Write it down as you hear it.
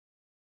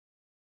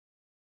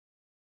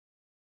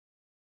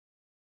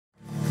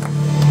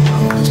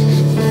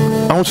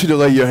want you to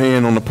lay your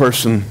hand on the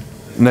person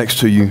next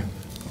to you.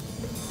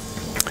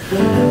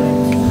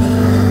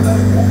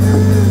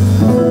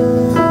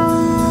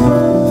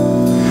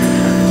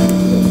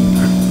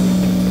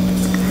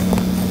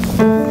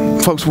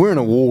 Folks, we're in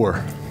a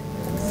war.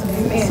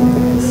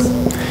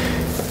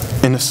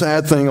 And the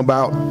sad thing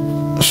about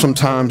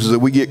sometimes is that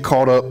we get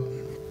caught up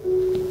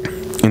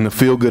in the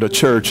feel-good of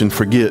church and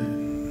forget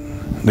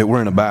that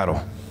we're in a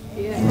battle.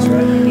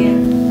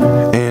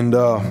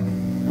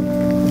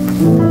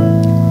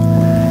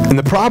 And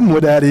the problem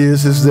with that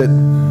is that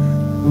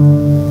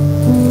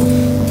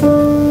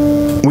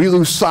we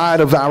lose sight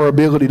of our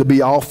ability to be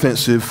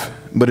offensive,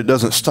 but it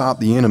doesn't stop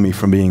the enemy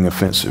from being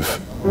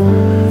offensive.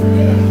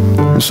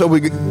 And so we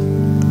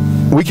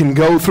can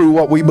go through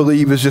what we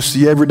believe is just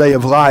the everyday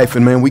of life,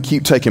 and man, we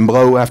keep taking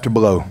blow after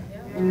blow.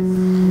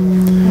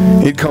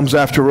 It comes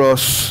after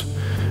us.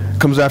 It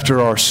comes after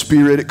our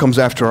spirit. It comes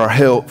after our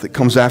health. It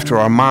comes after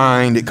our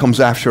mind. It comes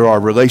after our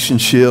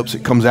relationships.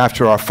 It comes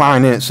after our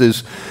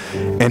finances.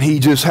 And he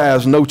just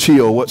has no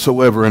chill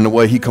whatsoever in the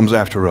way he comes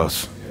after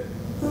us.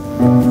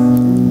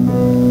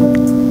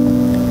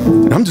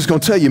 And I'm just going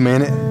to tell you,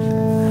 man,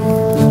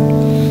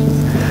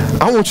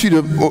 I want you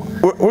to,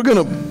 we're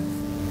going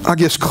to, I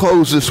guess,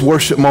 close this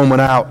worship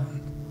moment out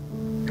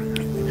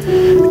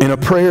in a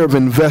prayer of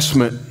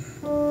investment,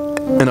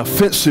 an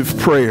offensive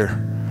prayer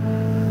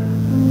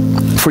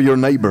for your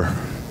neighbor.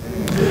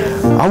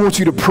 I want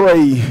you to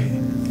pray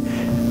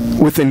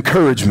with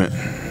encouragement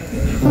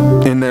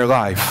in their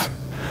life.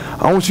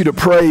 I want you to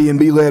pray and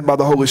be led by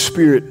the Holy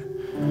Spirit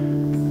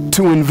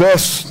to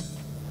invest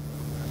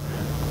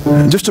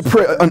just a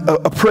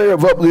prayer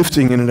of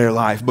uplifting in their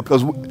life,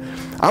 because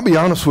I'll be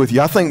honest with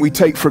you, I think we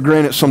take for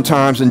granted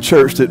sometimes in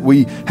church that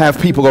we have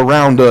people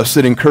around us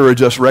that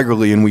encourage us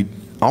regularly, and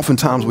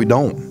oftentimes we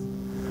don't.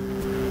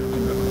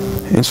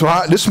 And so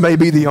this may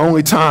be the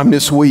only time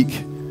this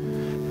week,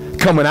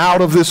 coming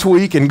out of this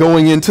week and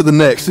going into the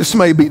next, this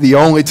may be the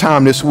only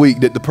time this week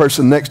that the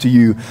person next to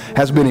you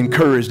has been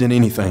encouraged in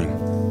anything.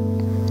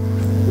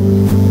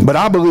 But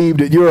I believe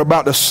that you're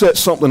about to set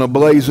something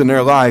ablaze in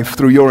their life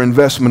through your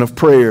investment of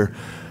prayer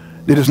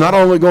that is not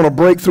only going to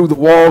break through the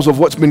walls of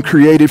what's been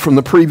created from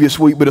the previous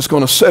week, but it's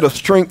going to set a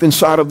strength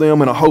inside of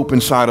them and a hope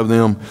inside of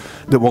them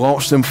that will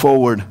launch them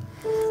forward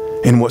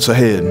in what's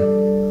ahead.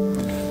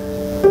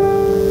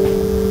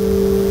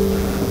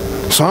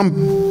 So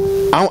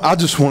I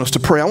just want us to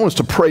pray. I want us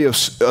to pray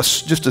just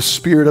a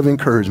spirit of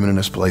encouragement in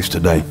this place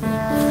today.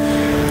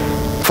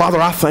 Father,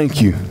 I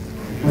thank you.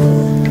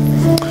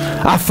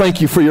 I thank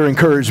you for your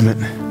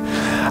encouragement.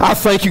 I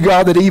thank you,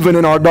 God, that even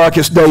in our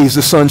darkest days,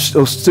 the sun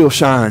still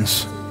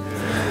shines.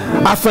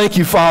 I thank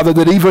you, Father,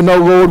 that even though,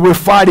 Lord, we're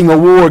fighting a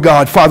war,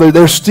 God, Father,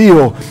 there's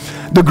still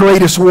the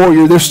greatest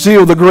warrior. There's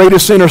still the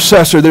greatest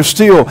intercessor. There's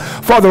still,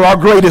 Father, our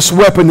greatest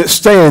weapon that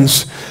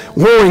stands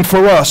warring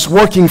for us,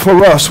 working,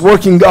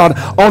 God,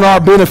 on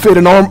our benefit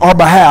and on our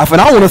behalf. And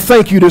I want to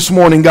thank you this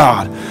morning,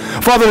 God.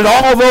 Father,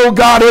 that although,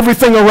 God,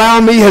 everything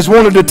around me has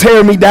wanted to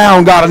tear me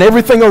down, God, and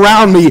everything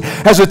around me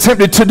has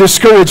attempted to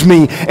discourage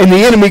me, and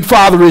the enemy,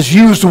 Father, has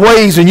used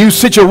ways and used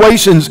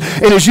situations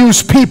and has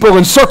used people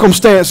and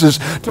circumstances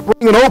to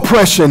bring an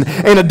oppression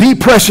and a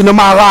depression to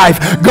my life.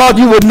 God,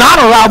 you would not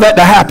allow that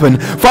to happen.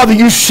 Father,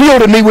 you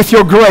shielded me with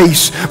your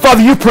grace.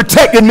 Father, you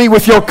protected me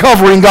with your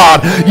covering,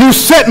 God. You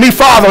set me,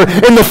 Father,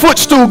 in the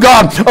footstool,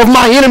 God, of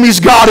my enemies,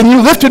 God, and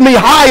you lifted me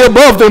high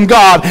above them,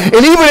 God.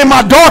 And even in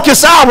my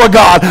darkest hour,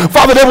 God,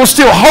 Father, there was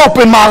still hope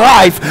in my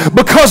life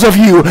because of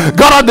you.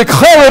 God, I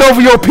declare it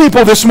over your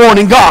people this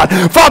morning, God.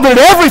 Father,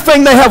 that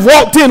everything they have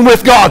walked in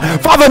with, God,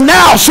 Father,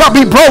 now shall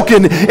be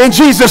broken in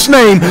Jesus'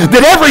 name.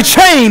 That every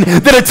chain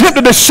that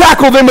attempted to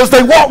shackle them as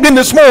they walked in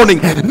this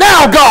morning,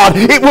 now, God,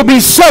 it will be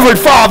severed,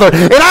 Father.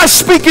 And I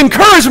speak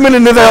encouragement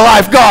into their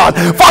life, God.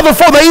 Father,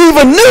 for they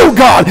even knew,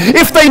 God,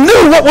 if they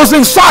knew what was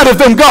inside of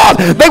them, God,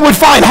 they would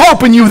find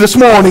hope in you this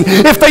morning.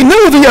 If they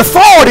knew the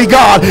authority,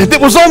 God,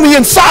 that was on the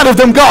inside of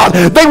them, God,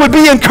 they would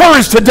be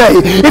encouraged today.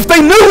 If they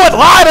knew what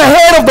lied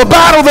ahead of the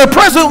battle they're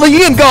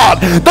presently in, God,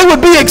 they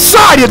would be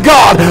excited,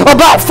 God,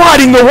 about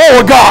fighting the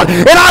war, God.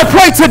 And I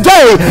pray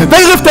today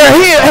they lift their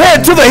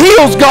head to the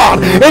hills,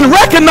 God, and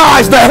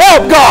recognize the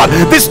help, God,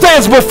 that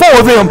stands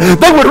before them.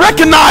 They would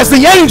recognize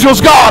the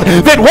angels, God,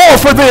 that war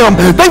for them.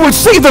 They would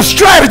see the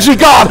strategy,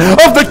 God,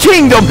 of the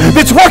kingdom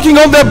that's working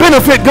on their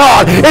benefit,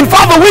 God. And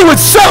Father, we would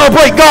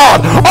celebrate, God,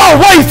 our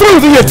way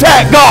through the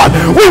attack, God.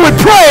 We would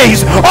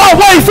praise our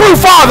way through,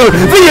 Father,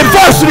 the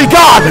adversity,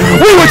 God.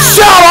 We would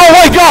shout our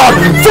way, God,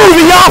 through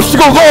the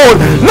obstacle, Lord,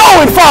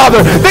 knowing,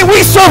 Father, that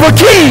we serve a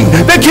King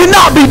that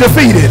cannot be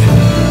defeated.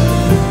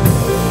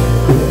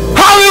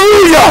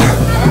 Hallelujah!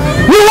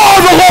 You are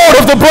the Lord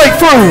of the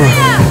breakthrough.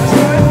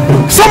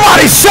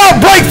 Somebody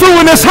shout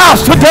breakthrough in this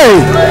house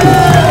today.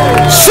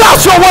 Shout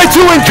your way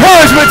to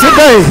encouragement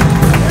today.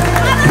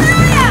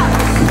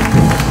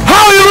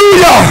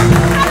 Hallelujah!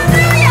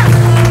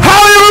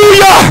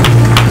 Hallelujah!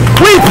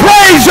 We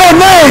praise your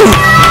name.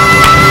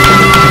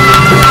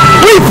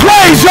 We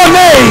praise your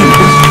name.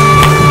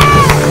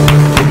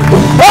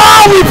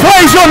 Oh, we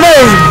praise your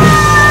name.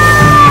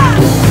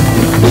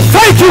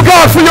 Thank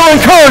God, for your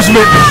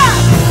encouragement.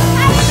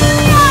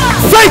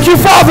 Thank you,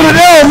 Father, that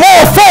there are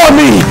more for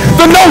me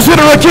than those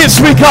that are against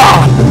me,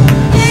 God.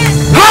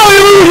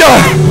 Hallelujah.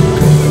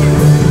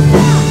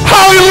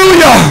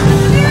 Hallelujah.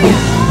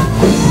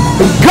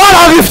 God,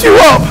 I lift you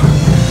up.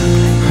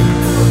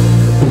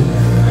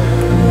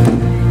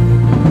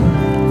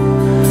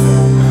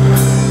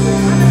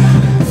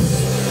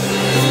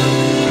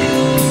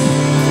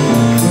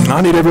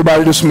 I need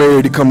everybody that's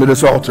married to come to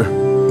this altar.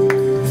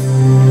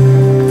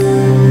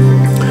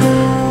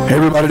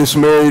 Everybody that's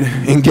married,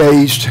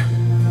 engaged,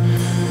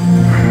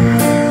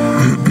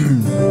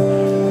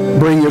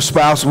 bring your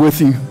spouse with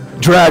you.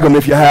 Drag them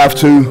if you have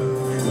to.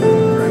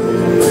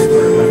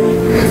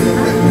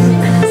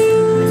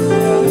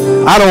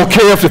 I don't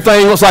care if the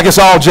thing looks like it's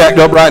all jacked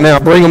up right now.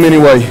 Bring them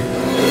anyway.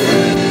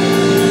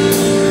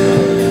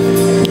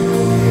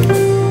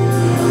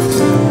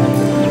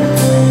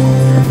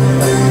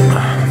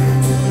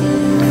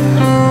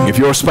 If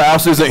your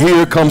spouse isn't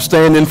here, come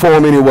stand in for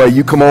them anyway.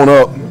 You come on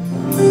up.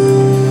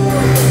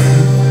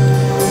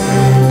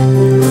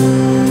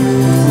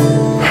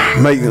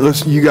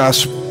 Listen, you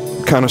guys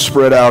kind of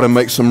spread out and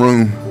make some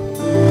room.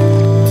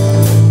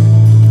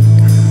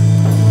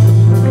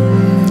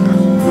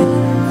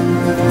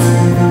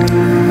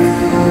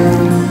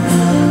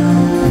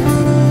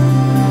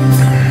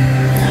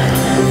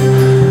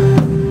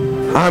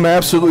 I'm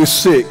absolutely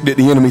sick that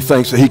the enemy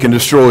thinks that he can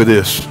destroy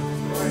this.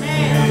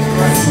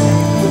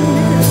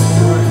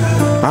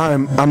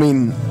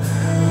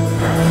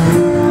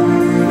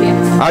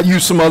 I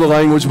use some other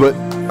language, but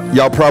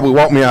y'all probably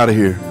walk me out of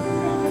here.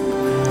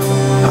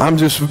 I'm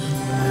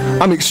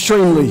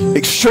extremely,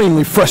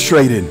 extremely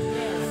frustrated.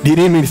 The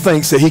enemy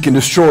thinks that he can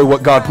destroy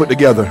what God put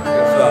together.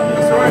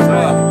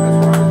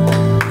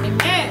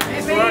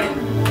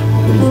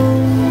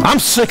 I'm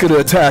sick of the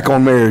attack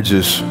on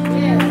marriages.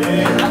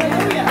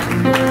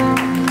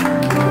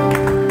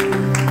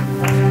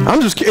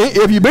 Have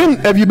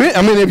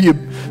you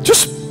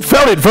just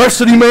felt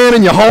adversity, man,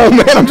 in your home,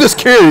 man? I'm just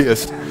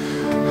curious. The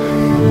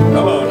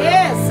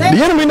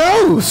enemy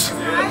knows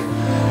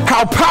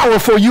how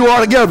powerful you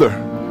are together.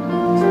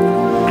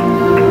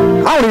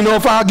 I don't even know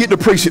if I'll get to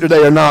preach it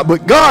today or not,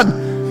 but God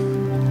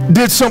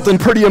did something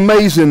pretty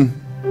amazing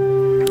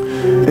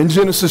in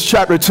Genesis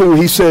chapter 2.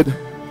 He said,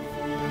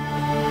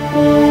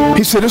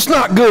 it's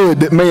not good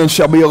that man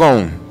shall be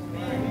alone.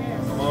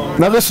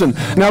 Now listen,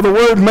 now the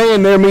word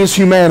man there means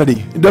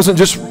humanity. It doesn't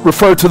just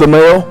refer to the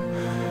male.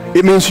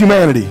 It means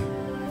humanity.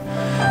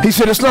 He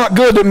said, it's not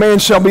good that man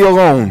shall be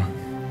alone.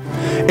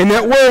 And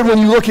that word, when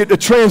you look at the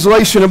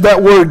translation of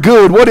that word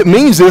good, what it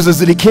means is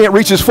that he can't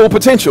reach his full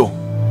potential.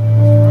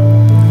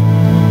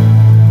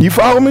 You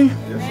follow me?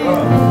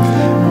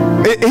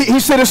 Yes, he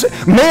said,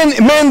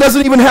 man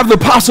doesn't even have the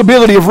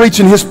possibility of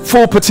reaching his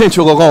full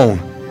potential alone.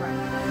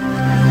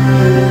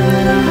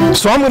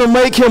 So I'm going to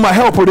make him a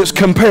helper that's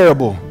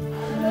comparable.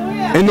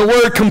 And the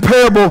word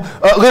comparable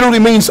literally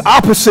means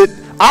opposite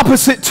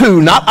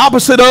to, not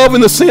opposite of in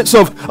the sense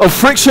of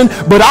friction,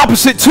 but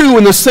opposite to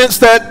in the sense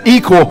that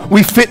equal,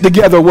 we fit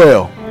together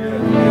well.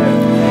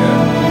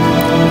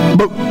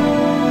 But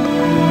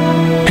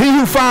he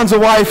who finds a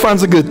wife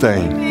finds a good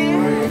thing.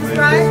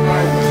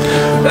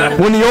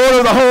 When the order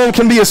of the home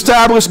can be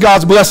established,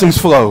 God's blessings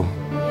flow.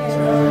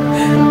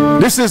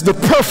 This is the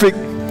perfect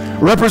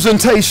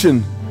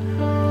representation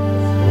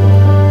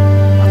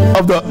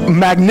of the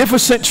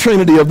magnificent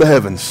Trinity of the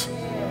heavens.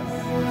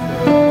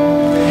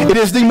 It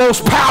is the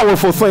most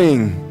powerful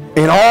thing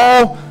in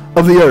all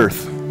of the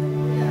earth.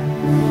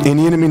 And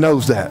the enemy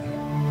knows that.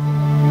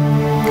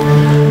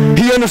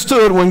 He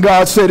understood when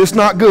God said it's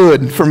not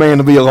good for man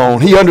to be alone.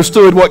 He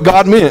understood what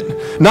God meant.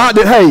 Not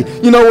that, hey,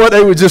 you know what,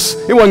 it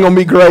wasn't going to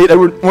be great. They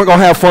weren't going to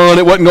have fun.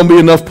 It wasn't going to be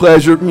enough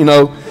pleasure, you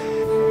know.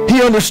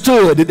 He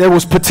understood that there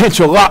was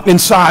potential locked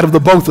inside of the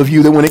both of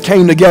you, that when it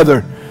came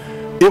together,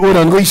 it would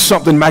unleash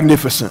something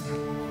magnificent.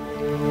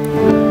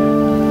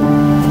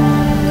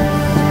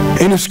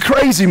 And it's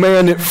crazy,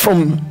 man, that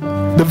from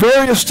the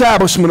very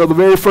establishment of the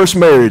very first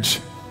marriage,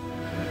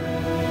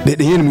 that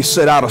the enemy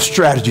set out a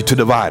strategy to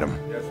divide them.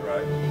 That's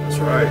right. That's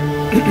right.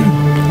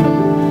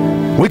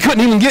 We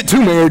couldn't even get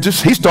two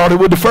marriages. He started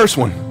with the first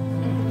one.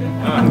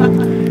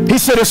 He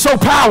said it's so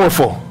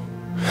powerful.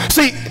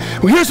 See,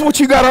 here's what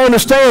you got to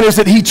understand is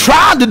that he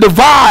tried to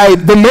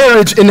divide the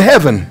marriage in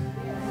heaven.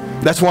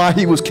 That's why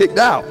he was kicked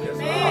out.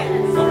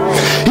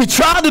 He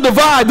tried to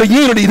divide the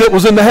unity that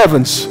was in the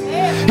heavens.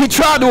 He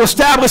tried to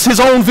establish his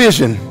own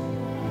vision.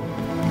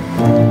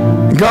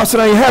 God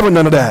said, I ain't having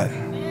none of that.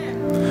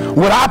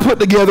 What I put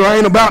together, I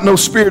ain't about no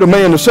spirit of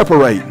man to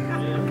separate.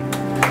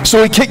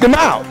 So he kicked him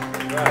out.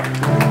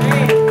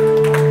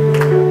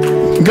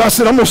 God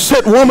said, I'm going to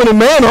set woman and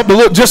man up to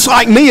look just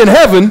like me in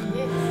heaven.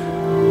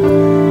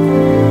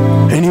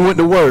 And he went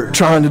to work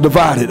trying to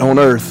divide it on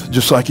earth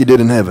just like he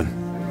did in heaven.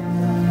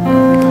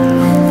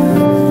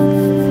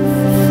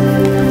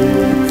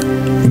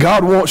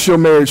 God wants your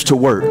marriage to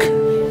work.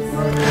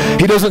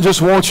 He doesn't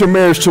just want your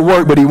marriage to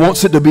work, but he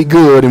wants it to be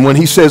good. And when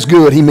he says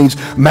good, he means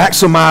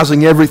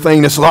maximizing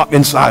everything that's locked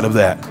inside of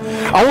that.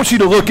 I want you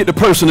to look at the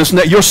person that's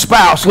your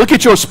spouse. Look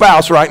at your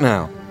spouse right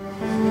now.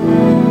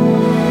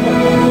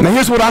 Now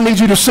here's what I need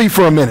you to see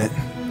for a minute.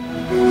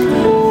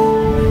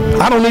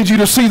 I don't need you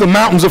to see the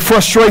mountains of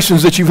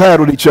frustrations that you've had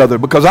with each other,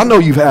 because I know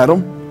you've had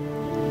them.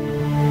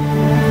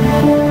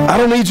 I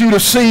don't need you to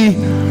see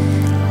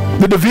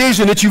the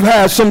division that you've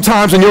had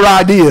sometimes in your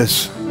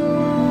ideas.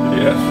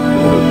 Yes.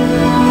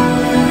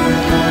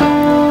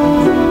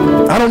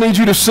 I don't need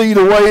you to see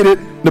the way that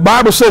the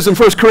Bible says in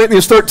 1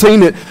 Corinthians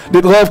 13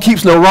 that love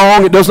keeps no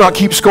wrong, it does not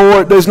keep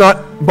score, it is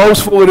not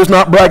boastful, it is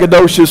not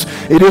braggadocious,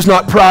 it is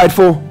not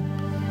prideful.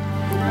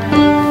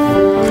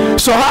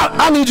 So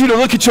I need you to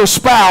look at your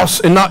spouse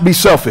and not be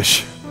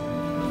selfish.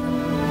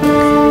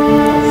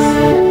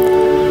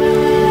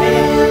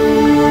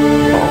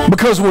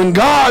 Because when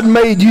God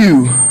made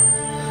you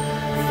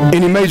and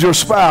he made your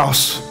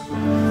spouse,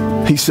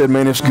 he said,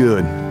 man, it's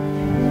good.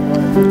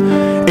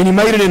 And he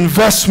made an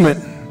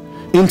investment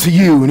into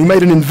you, and he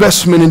made an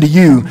investment into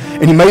you,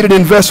 and he made an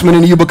investment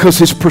into you because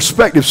his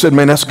perspective said,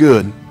 man, that's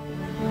good.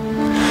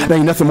 There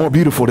ain't nothing more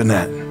beautiful than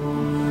that.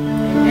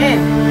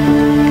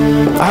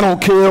 I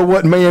don't care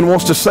what man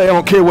wants to say. I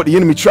don't care what the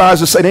enemy tries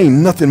to say. There ain't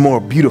nothing more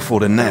beautiful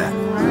than that.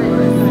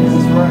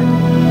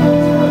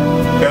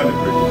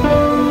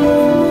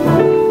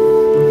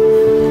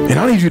 And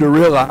I need you to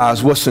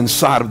realize what's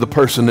inside of the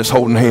person that's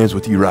holding hands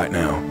with you right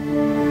now.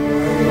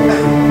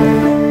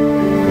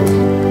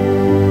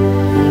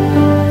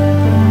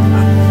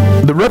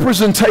 The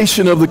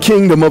representation of the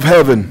kingdom of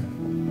heaven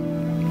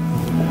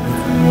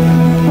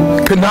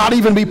could not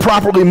even be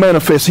properly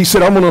manifest. He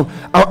said, I'm going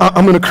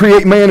to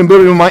create man and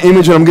build him in my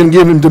image, and I'm going to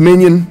give him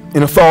dominion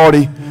and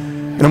authority,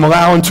 and I'm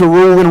allowing him to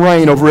rule and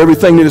reign over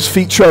everything that his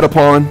feet tread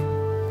upon.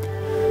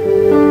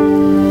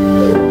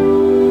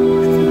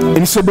 And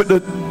he said, but the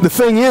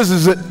thing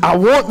is that I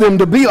want them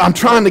to be, I'm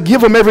trying to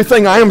give them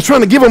everything I am. I'm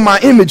trying to give them my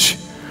image.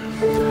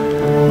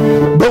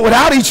 But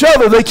without each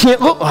other, they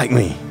can't look like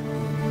me.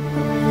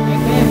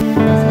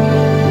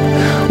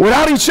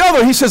 Without each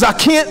other, he says, I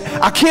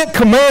can't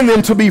command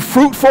them to be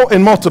fruitful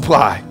and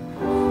multiply,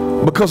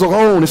 because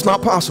alone it's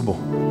not possible.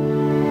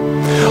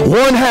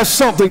 One has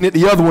something that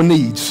the other one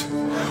needs.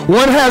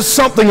 One has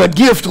something, a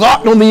gift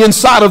locked on the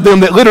inside of them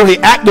that literally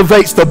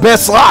activates the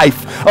best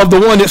life of the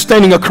one that's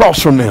standing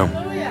across from them.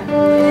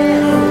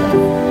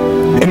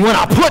 And when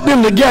I put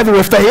them together,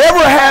 if they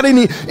ever had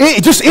any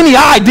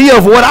idea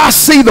of what I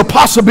see, the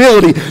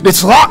possibility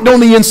that's locked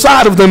on the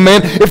inside of them,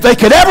 man, if they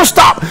could ever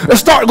stop and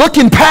start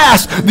looking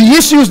past the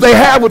issues they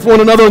have with one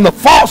another and the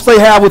faults they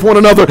have with one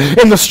another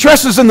and the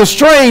stresses and the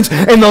strains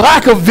and the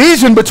lack of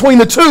vision between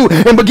the two,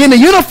 and begin to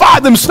unify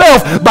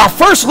themselves by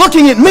first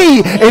looking at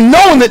me and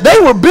knowing that they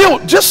were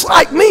built just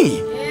like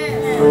me,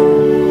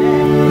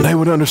 they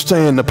would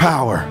understand the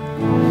power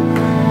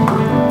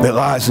that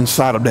lies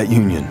inside of that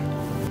union.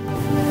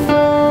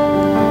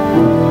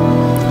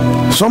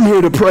 So I'm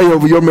here to pray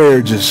over your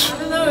marriages.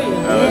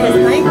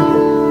 Hallelujah.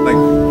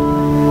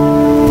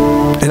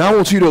 And I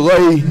want you to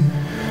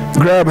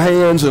grab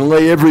hands and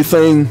lay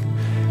everything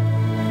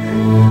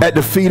at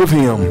the feet of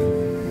him.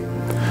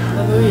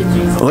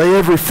 Lay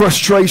every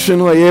frustration,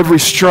 lay every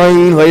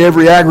strain, lay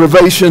every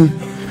aggravation,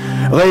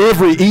 lay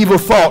every evil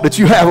thought that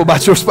you have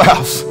about your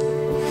spouse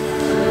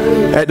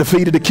at the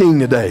feet of the King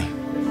today.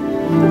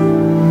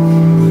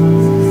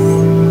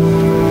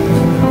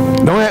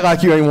 Don't act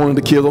like you ain't wanting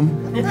to kill them.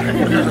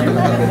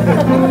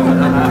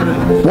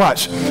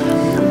 Watch.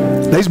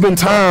 There's been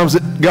times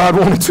that God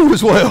wanted to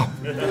as well,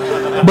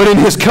 but in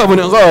his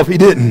covenant love, he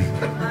didn't.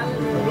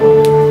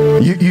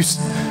 You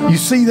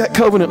see that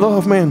covenant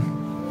love, man?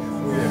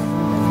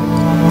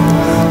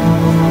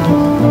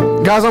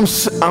 Guys,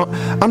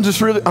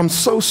 I'm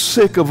so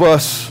sick of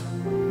us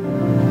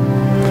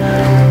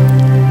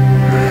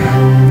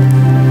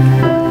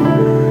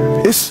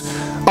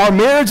our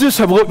marriages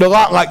have looked a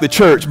lot like the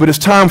church, but it's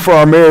time for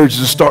our marriages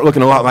to start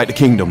looking a lot like the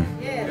kingdom.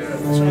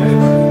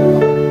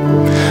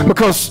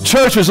 Because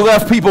church has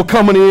left people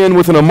coming in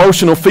with an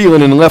emotional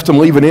feeling and left them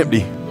leaving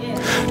empty.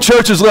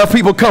 Church has left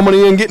people coming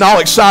in getting all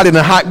excited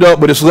and hyped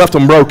up, but it's left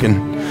them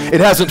broken. It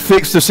hasn't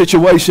fixed the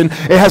situation.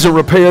 It hasn't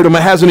repaired them.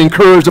 It hasn't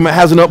encouraged them. It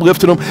hasn't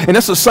uplifted them. And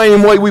that's the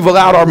same way we've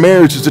allowed our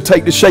marriages to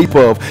take the shape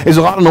of. It's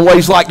a lot of the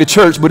ways like the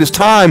church, but it's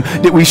time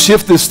that we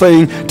shift this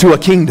thing to a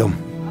kingdom.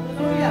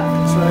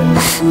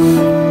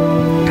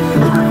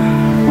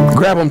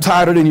 Grab them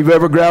tighter than you've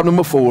ever grabbed them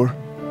before.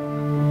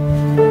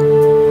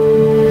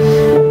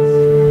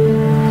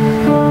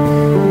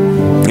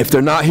 If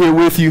they're not here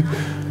with you,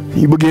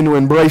 you begin to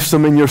embrace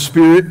them in your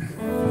spirit.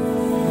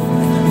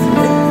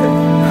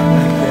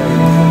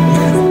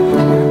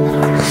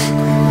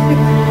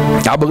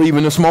 I believe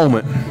in this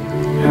moment.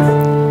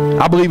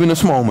 I believe in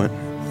this moment.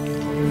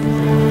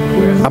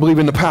 I believe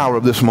in the power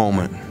of this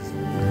moment.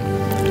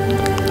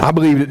 I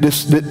believe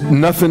that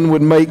nothing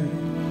would make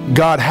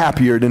God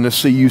happier than to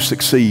see you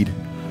succeed.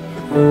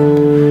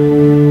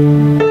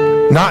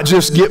 Not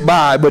just get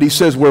by, but he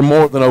says we're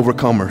more than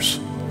overcomers.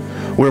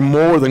 We're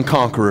more than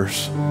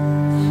conquerors.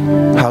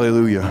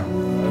 Hallelujah.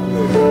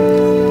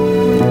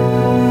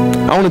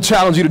 I want to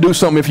challenge you to do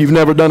something if you've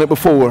never done it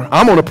before.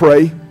 I'm going to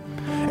pray.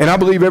 And I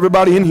believe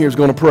everybody in here is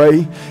going to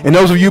pray. And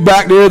those of you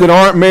back there that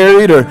aren't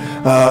married, or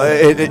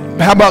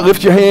how about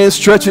lift your hands,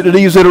 stretch it to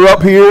these that are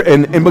up here,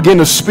 and begin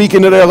to speak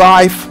into their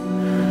life.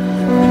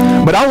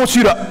 But I want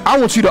you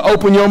to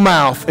open your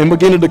mouth and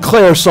begin to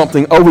declare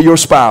something over your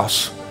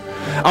spouse.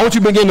 I want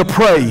you to begin to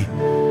pray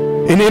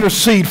and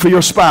intercede for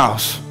your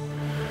spouse.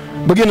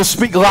 Begin to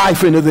speak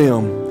life into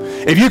them.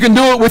 If you can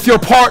do it with your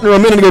partner a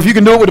minute ago, if you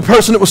can do it with the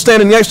person that was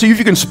standing next to you, if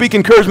you can speak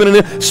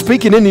encouragement,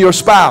 speak it into your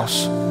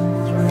spouse.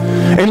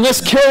 And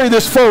let's carry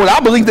this forward. I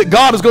believe that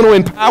God is going to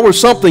empower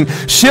something,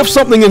 shift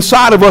something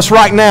inside of us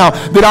right now,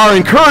 that our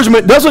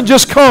encouragement doesn't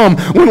just come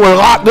when we're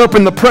locked up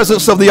in the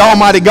presence of the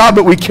Almighty God,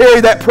 but we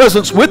carry that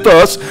presence with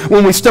us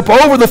when we step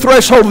over the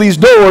threshold of these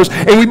doors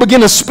and we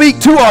begin to speak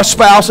to our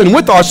spouse and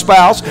with our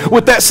spouse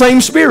with that same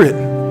spirit.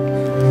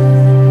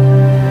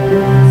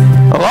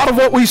 A lot of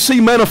what we see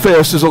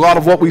manifest is a lot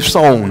of what we've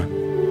sown.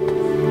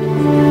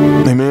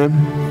 Amen.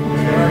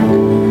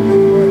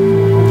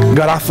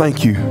 God, I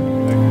thank you.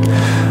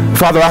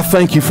 Father, I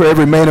thank you for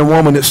every man and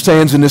woman that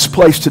stands in this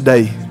place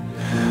today.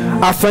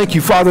 I thank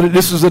you, Father, that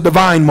this is a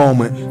divine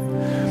moment.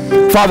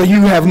 Father,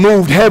 you have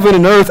moved heaven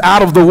and earth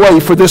out of the way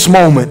for this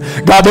moment.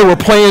 God, there were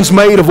plans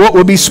made of what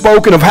would be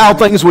spoken, of how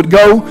things would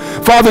go.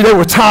 Father, there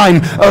were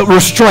time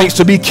restraints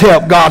to be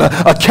kept. God,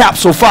 a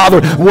capsule, Father,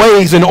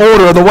 ways and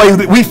order of the way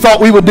that we thought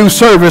we would do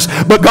service.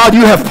 But God,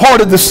 you have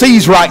parted the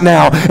seas right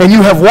now, and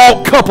you have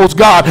walked couples,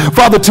 God,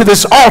 Father, to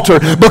this altar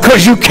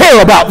because you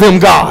care about them,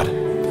 God.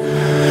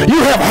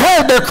 You have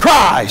heard their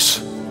cries.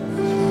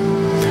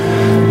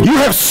 You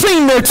have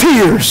seen their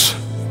tears.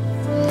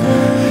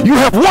 You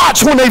have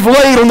watched when they've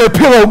laid on their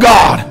pillow,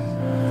 God,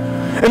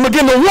 and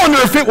begin to wonder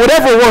if it would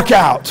ever work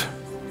out.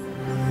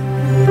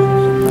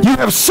 You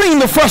have seen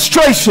the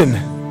frustration.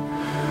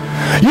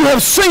 You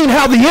have seen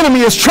how the enemy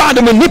has tried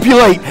to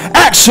manipulate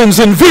actions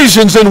and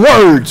visions and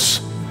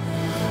words.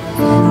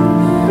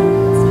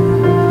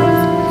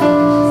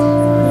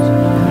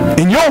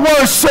 And your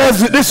word says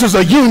that this is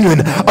a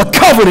union, a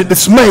covenant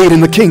that's made in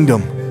the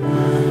kingdom.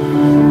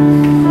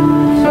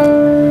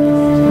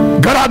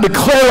 God, I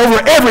declare over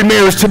every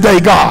marriage today,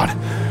 God,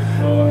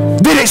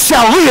 that it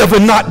shall live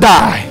and not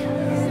die.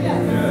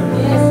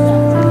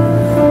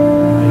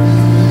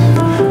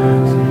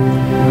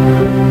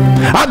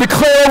 I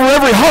declare over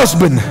every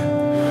husband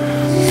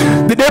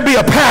that there be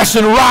a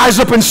passion rise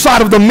up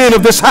inside of the men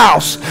of this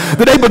house,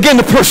 that they begin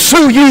to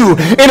pursue you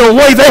in a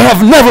way they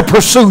have never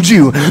pursued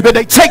you, that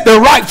they take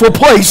their rightful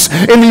place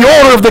in the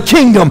order of the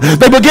kingdom.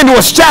 They begin to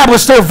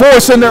establish their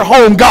voice in their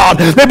home, God.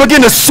 They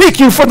begin to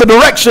seek you for the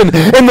direction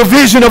and the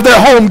vision of their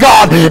home,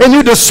 God, and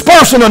you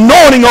disperse an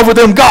anointing over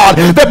them, God,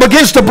 that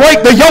begins to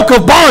break the yoke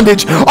of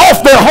bondage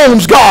off their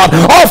homes, God,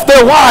 off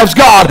their wives,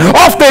 God,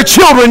 off their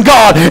children,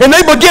 God, and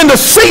they begin to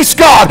cease,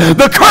 God,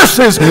 the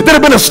curses that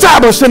have been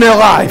established in their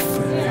life.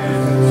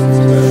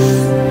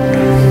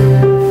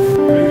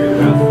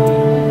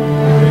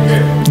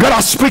 God,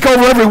 I speak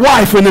over every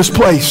wife in this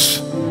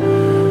place,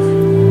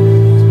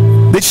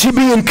 that she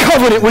be in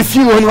covenant with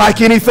you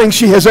unlike anything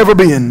she has ever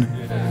been.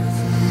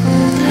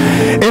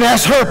 And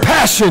as her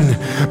passion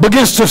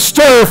begins to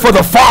stir for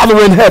the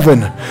Father in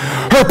heaven,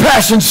 her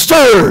passion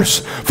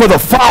stirs for the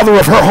Father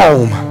of her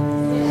home.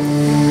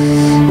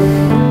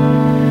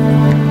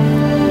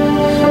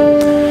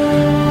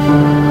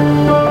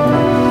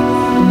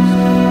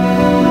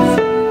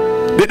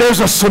 That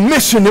there's a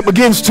submission that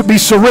begins to be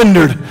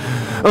surrendered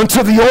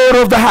unto the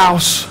order of the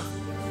house.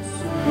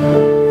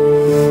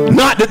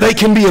 Not that they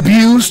can be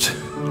abused,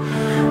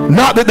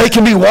 not that they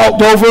can be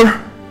walked over,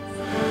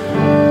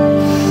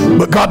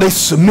 but God, they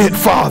submit,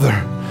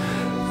 Father,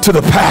 to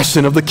the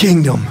passion of the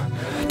kingdom,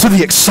 to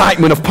the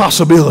excitement of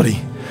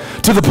possibility,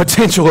 to the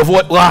potential of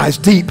what lies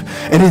deep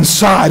and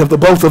inside of the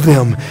both of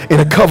them in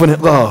a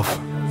covenant love.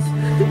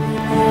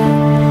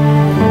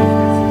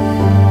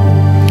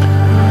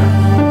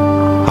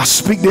 I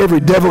speak to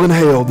every devil in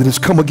hell that has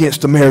come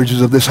against the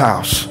marriages of this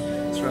house.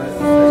 That's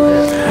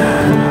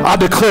right. I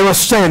declare a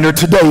standard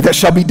today that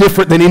shall be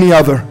different than any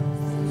other.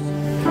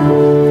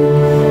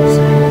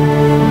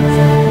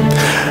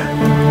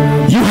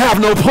 You have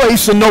no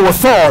place and no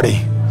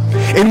authority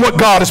in what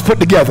God has put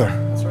together.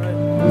 That's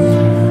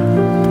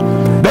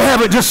right. They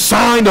haven't just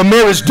signed a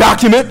marriage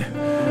document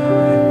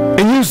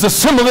and used the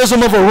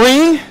symbolism of a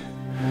ring.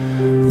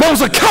 There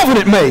was a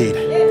covenant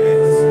made.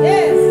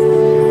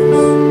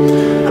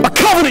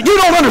 You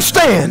don't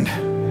understand.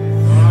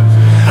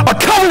 A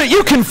covenant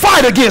you can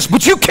fight against,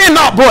 but you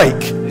cannot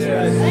break.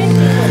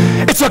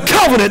 It's a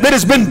covenant that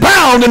has been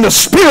bound in the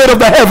spirit of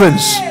the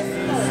heavens.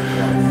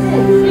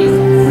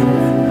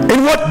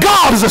 And what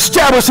God has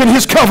established in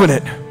his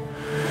covenant,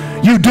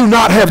 you do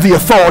not have the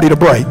authority to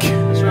break.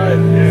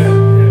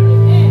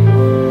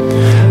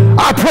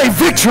 I pray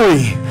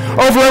victory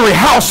over every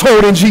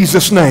household in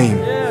Jesus' name.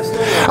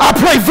 I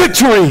pray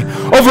victory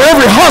over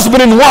every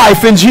husband and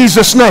wife in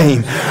Jesus'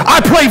 name.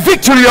 I pray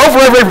victory over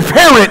every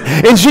parent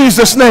in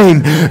Jesus'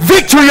 name.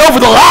 Victory over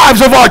the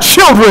lives of our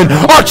children.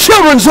 Our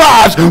children's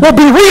lives will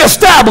be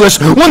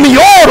reestablished when the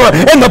order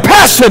and the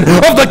passion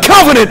of the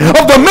covenant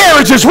of the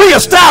marriage is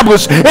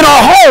reestablished in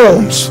our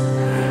homes.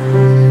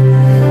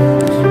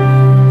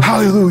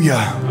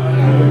 Hallelujah.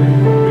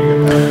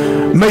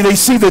 May they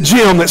see the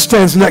gem that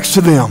stands next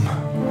to them.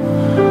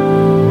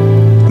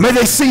 May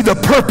they see the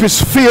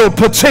purpose-filled,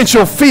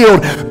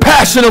 potential-filled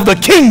passion of the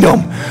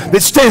kingdom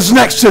that stands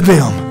next to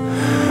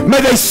them.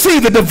 May they see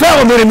the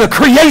development and the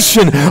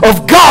creation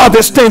of God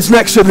that stands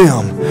next to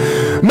them.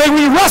 May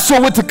we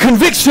wrestle with the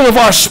conviction of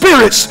our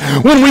spirits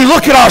when we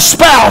look at our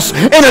spouse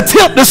and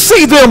attempt to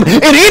see them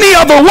in any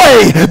other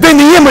way than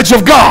the image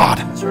of God.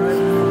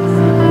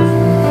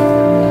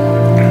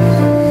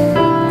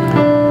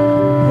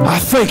 I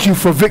thank you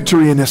for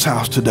victory in this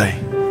house today.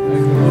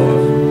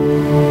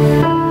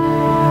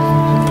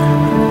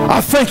 I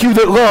thank you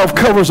that love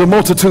covers a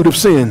multitude of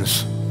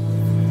sins.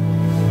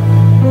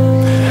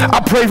 I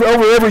pray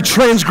over every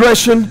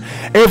transgression,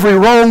 every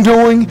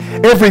wrongdoing,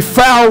 every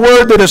foul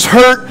word that has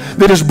hurt,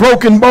 that has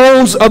broken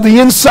bones of the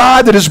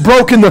inside, that has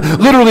broken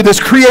literally that's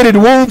created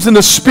wounds in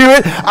the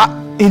spirit.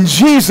 In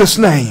Jesus'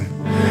 name,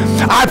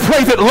 I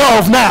pray that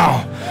love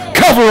now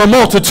cover a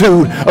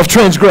multitude of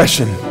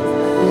transgression.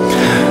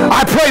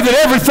 I pray that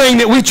everything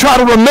that we try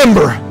to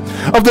remember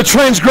of the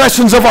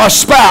transgressions of our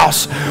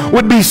spouse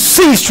would be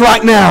ceased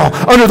right now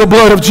under the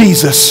blood of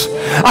Jesus.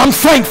 I'm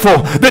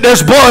thankful that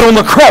there's blood on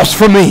the cross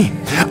for me.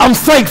 I'm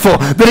thankful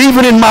that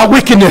even in my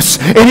wickedness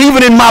and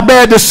even in my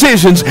bad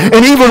decisions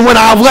and even when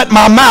I've let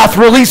my mouth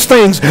release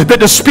things that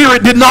the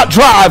Spirit did not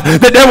drive,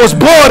 that there was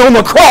blood on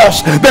the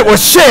cross that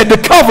was shed to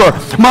cover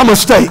my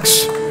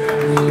mistakes.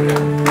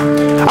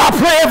 I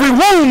pray every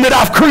wound that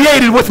I've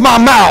created with my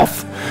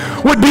mouth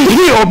would be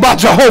healed by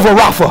Jehovah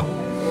Rapha.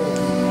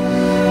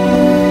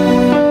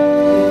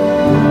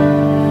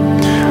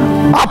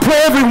 I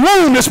pray every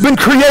wound that's been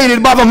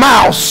created by the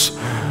mouths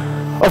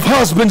of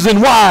husbands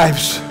and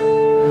wives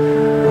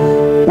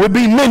would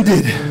be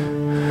mended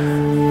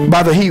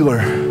by the healer.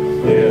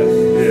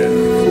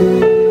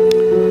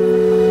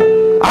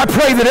 I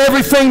pray that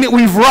everything that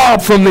we've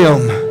robbed from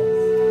them,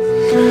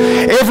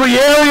 every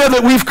area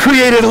that we've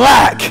created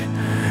lack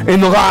in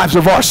the lives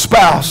of our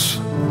spouse,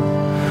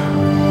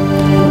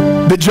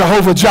 that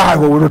Jehovah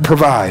Jireh would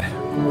provide.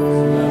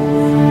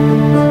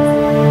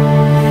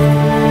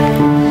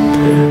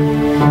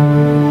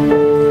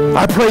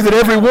 I pray that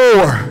every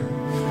war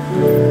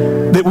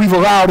that we've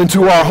allowed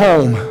into our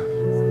home,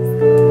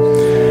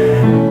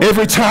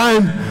 every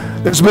time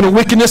there's been a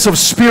wickedness of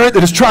spirit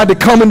that has tried to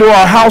come into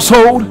our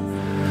household,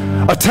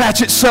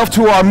 attach itself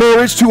to our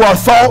marriage, to our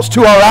thoughts,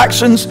 to our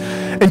actions,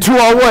 and to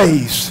our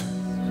ways.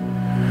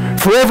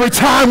 For every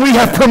time we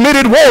have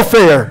permitted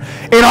warfare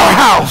in our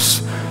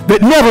house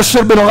that never should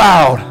have been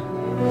allowed,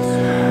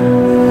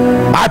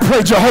 I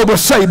pray Jehovah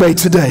Sabbath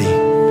today,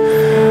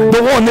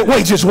 the one that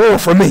wages war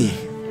for me.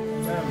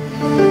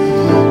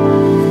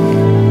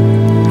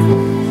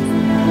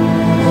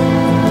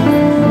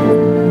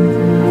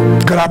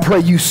 God, I pray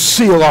you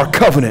seal our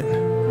covenant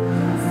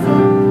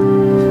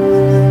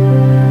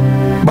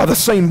by the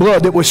same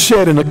blood that was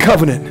shed in the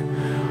covenant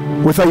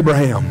with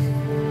Abraham.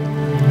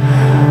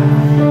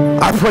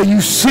 I pray you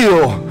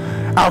seal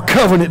our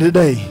covenant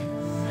today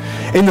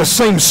in the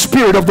same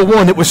spirit of the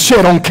one that was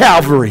shed on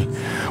Calvary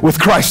with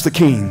Christ the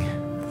King.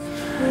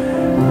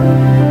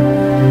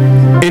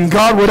 And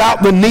God,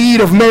 without the need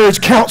of marriage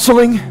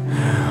counseling,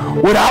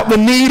 without the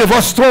need of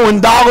us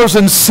throwing dollars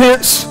and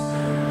cents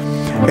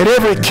at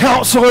every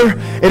counselor,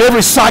 at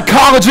every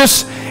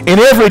psychologist, and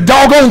every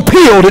doggone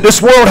pill that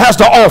this world has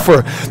to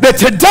offer, that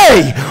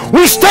today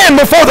we stand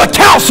before the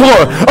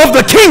counselor of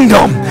the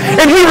kingdom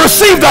and we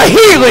receive the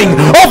healing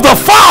of the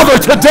Father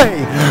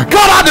today.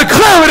 God, I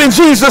declare it in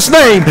Jesus'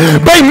 name.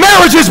 May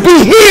marriages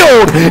be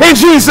healed in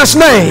Jesus'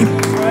 name.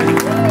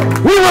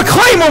 We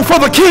reclaim them for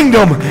the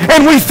kingdom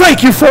and we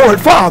thank you for it,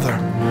 Father.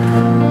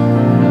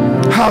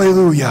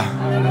 Hallelujah.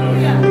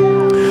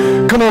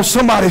 Come on,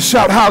 somebody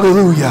shout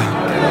hallelujah.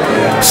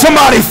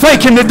 Somebody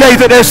thank him today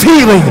that there's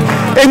healing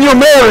in your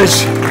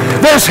marriage.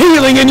 There's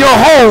healing in your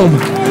home.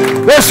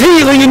 There's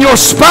healing in your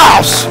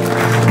spouse.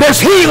 There's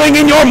healing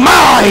in your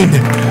mind.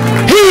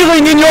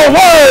 Healing in your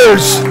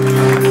words.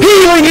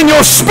 Healing in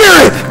your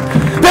spirit.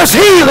 There's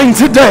healing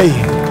today.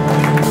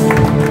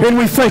 And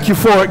we thank you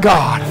for it,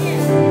 God.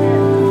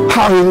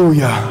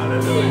 Hallelujah.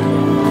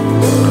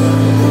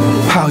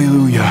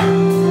 Hallelujah.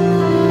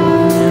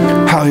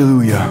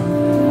 Hallelujah.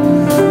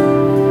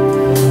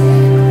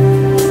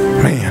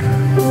 Man.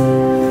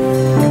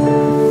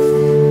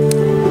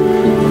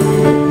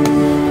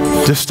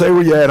 Just stay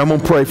where you're at. I'm going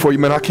to pray for you,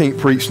 man. I can't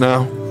preach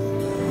now.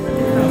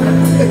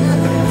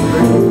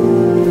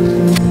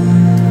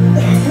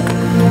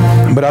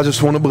 But I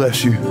just want to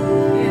bless you.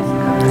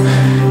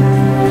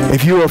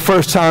 If you're a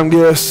first-time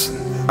guest,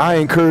 I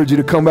encourage you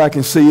to come back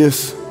and see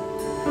us.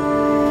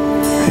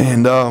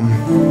 And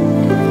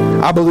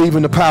I believe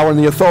in the power and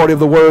the authority of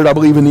the Word. I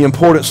believe in the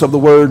importance of the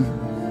Word.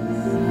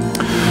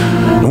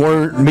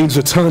 Word means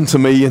a ton to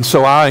me, and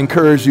so I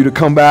encourage you to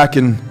come back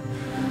and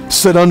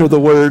sit under the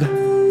Word.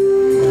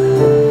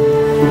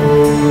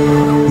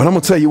 But I'm going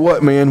to tell you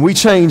what, man, we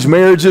change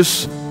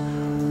marriages,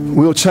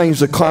 we'll change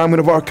the climate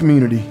of our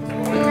community.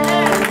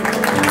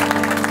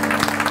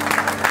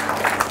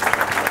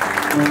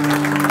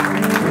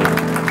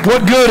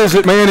 What good is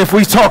it, man, if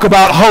we talk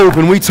about hope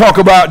and we talk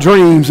about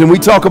dreams and we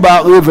talk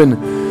about living,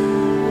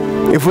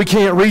 if we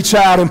can't reach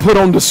out and put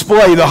on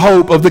display the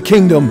hope of the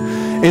kingdom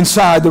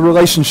inside the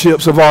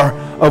relationships of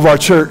our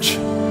church?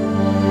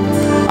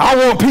 I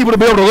want people to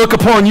be able to look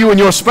upon you and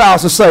your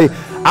spouse and say,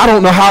 I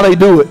don't know how they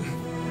do it,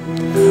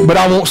 but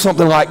I want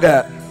something like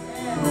that.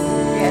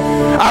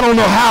 I don't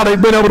know how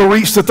they've been able to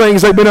reach the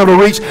things they've been able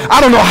to reach.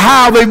 I don't know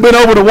how they've been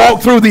able to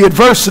walk through the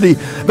adversity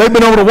they've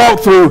been able to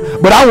walk through,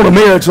 but I want a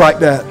marriage like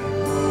that.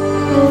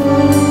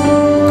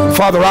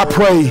 Father, I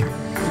pray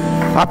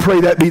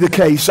that be the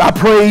case. I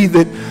pray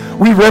that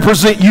we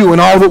represent you in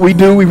all that we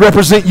do. We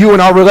represent you in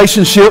our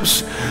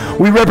relationships.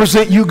 We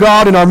represent you,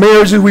 God, in our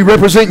marriages. We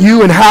represent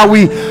you in how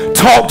we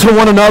talk to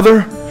one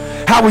another,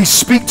 how we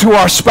speak to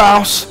our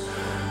spouse.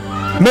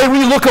 May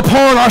we look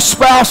upon our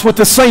spouse with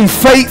the same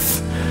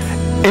faith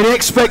and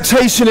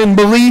expectation and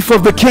belief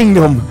of the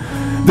kingdom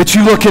that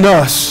you look in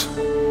us.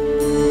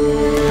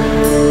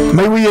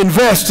 May we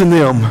invest in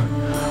them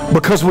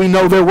because we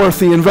know they're worth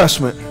the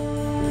investment.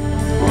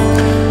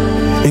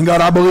 And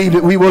God, I believe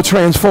that we will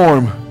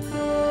transform.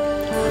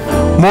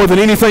 More than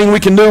anything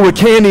we can do with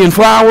candy and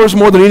flowers,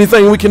 more than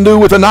anything we can do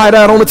with a night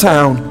out on the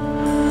town,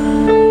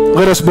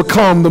 let us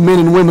become the men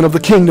and women of the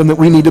kingdom that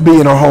we need to be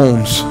in our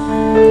homes.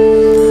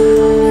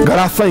 God,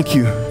 I thank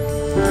you.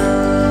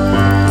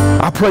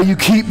 I pray you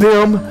keep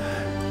them,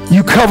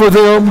 you cover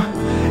them,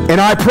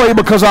 and I pray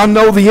because I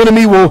know the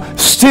enemy will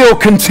still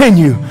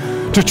continue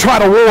to try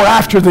to war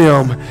after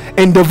them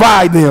and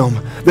divide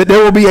them, that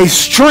there will be a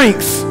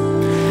strength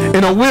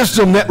and a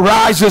wisdom that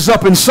rises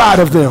up inside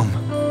of them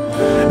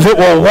that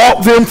will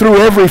walk them through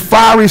every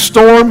fiery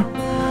storm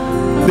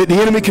that the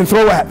enemy can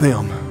throw at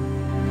them.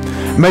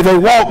 May they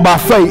walk by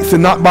faith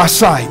and not by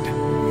sight.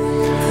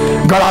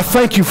 God, I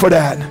thank you for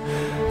that.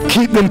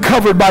 Keep them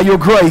covered by your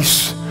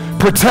grace,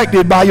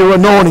 protected by your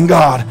anointing,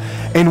 God,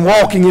 and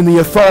walking in the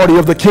authority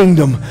of the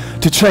kingdom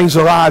to change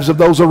the lives of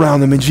those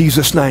around them. In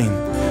Jesus' name,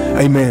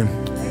 amen.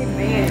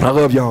 Amen. I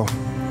love y'all.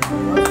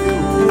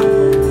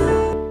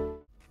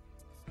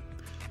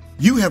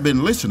 You have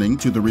been listening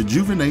to the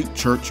Rejuvenate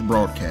Church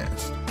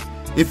broadcast.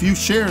 If you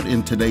shared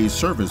in today's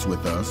service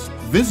with us,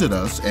 visit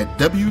us at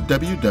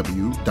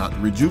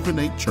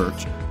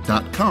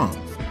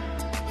www.rejuvenatechurch.com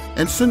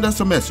and send us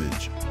a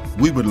message.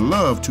 We would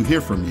love to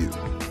hear from you.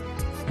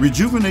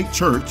 Rejuvenate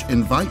Church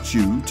invites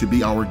you to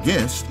be our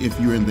guest if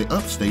you're in the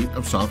upstate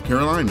of South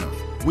Carolina.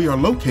 We are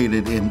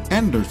located in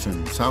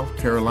Anderson, South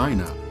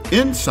Carolina,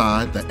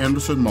 inside the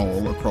Anderson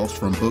Mall across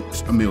from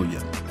Books A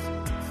Million.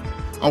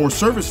 Our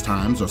service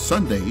times are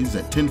Sundays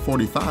at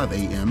 10:45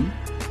 a.m.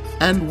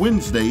 and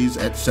Wednesdays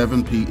at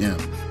 7 p.m.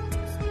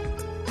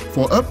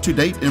 For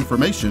up-to-date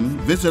information,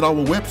 visit our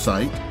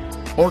website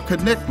or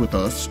connect with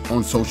us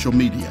on social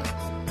media.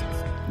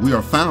 We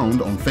are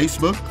found on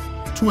Facebook,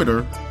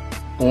 Twitter,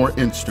 or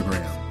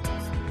Instagram.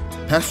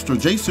 Pastor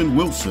Jason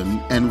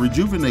Wilson and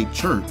Rejuvenate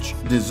Church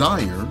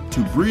desire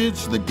to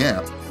bridge the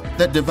gap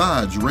that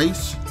divides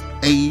race,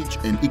 age,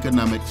 and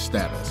economic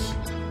status.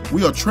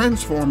 We are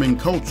transforming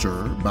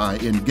culture by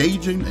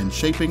engaging and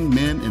shaping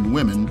men and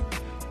women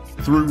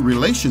through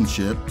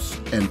relationships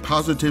and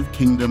positive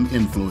kingdom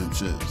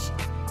influences.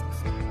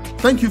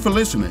 Thank you for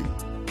listening.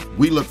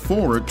 We look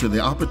forward to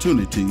the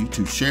opportunity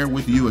to share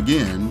with you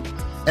again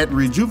at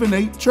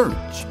Rejuvenate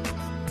Church.